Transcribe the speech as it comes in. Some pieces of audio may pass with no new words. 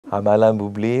I'm Alain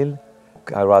Boublil.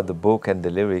 I write the book and the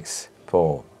lyrics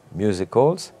for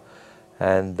musicals,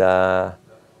 and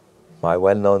my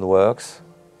well-known works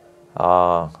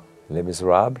are Les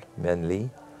Misérables, mainly,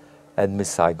 and Miss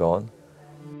Saigon.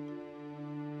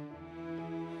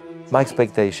 My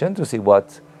expectation to see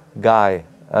what Guy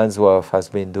Answorth has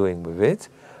been doing with it.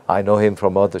 I know him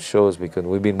from other shows because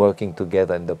we've been working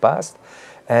together in the past,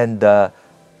 and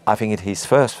I think it's his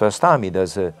first time he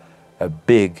does a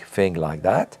big thing like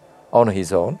that on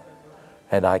his own,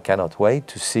 and I cannot wait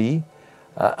to see,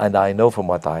 and I know from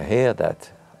what I hear that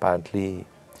apparently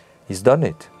he's done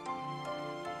it.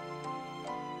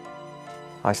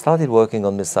 I started working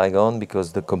on Miss Saigon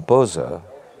because the composer,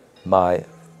 my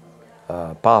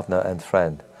partner and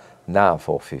friend now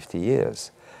for 50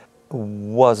 years,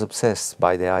 was obsessed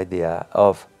by the idea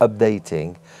of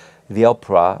updating the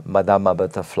opera Madame a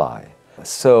Butterfly.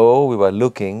 So we were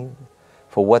looking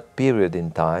for what period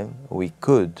in time we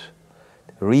could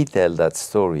retell that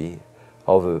story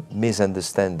of a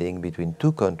misunderstanding between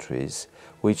two countries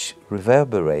which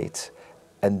reverberates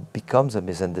and becomes a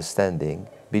misunderstanding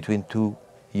between two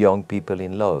young people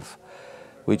in love,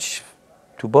 which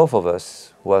to both of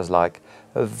us was like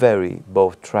a very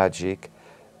both tragic,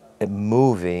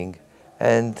 moving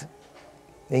and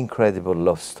incredible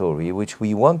love story which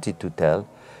we wanted to tell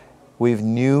with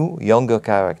new, younger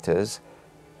characters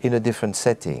in a different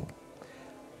setting.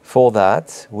 For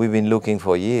that, we've been looking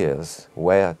for years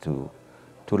where to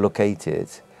locate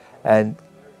it. And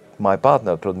my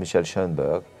partner, Claude-Michel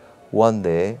Schönberg, one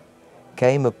day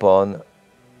came upon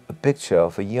a picture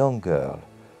of a young girl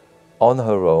on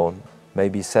her own,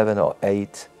 maybe 7 or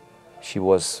 8. She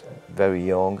was very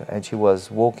young, and she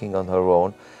was walking on her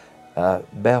own,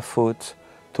 barefoot,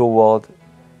 toward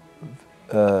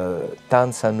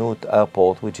Tan Son Nhut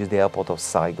airport, which is the airport of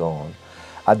Saigon,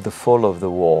 at the fall of the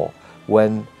war,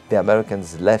 when the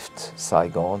Americans left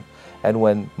Saigon, and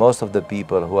when most of the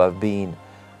people who have been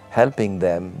helping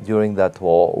them during that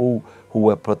war, who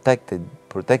were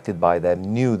protected by them,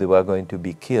 knew they were going to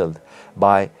be killed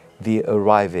by the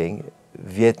arriving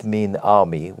Viet Minh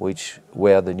army, which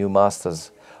were the new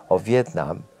masters of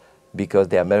Vietnam, because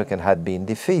the American had been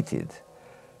defeated.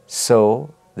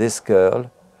 So this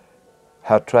girl,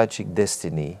 her tragic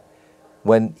destiny,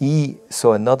 when he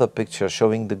saw another picture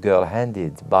showing the girl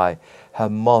handed by her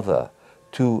mother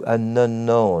to an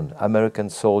unknown American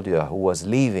soldier who was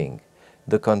leaving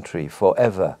the country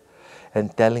forever,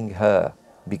 and telling her,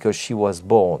 because she was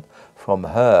born from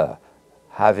her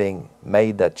having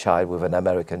made that child with an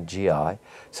American GI,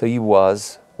 so he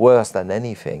was worse than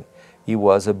anything. He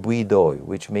was a bouidoy,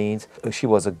 which means she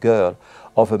was a girl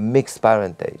of a mixed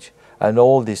parentage, and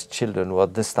all these children were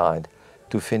destined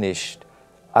to finish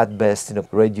at best in a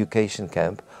re-education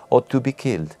camp or to be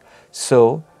killed.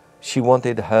 So she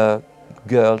wanted her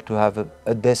girl to have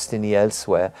a destiny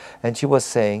elsewhere, and she was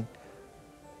saying,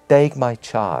 take my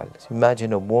child.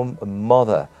 Imagine a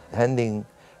mother handing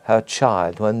her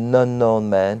child to an unknown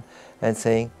man and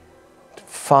saying,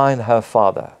 find her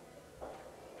father.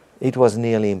 It was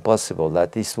nearly impossible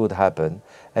that this would happen,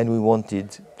 and we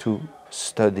wanted to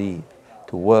study,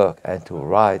 to work and to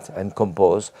write and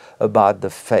compose about the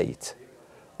fate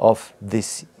of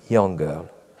this young girl.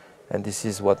 And this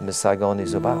is what Miss Saigon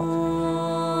is about.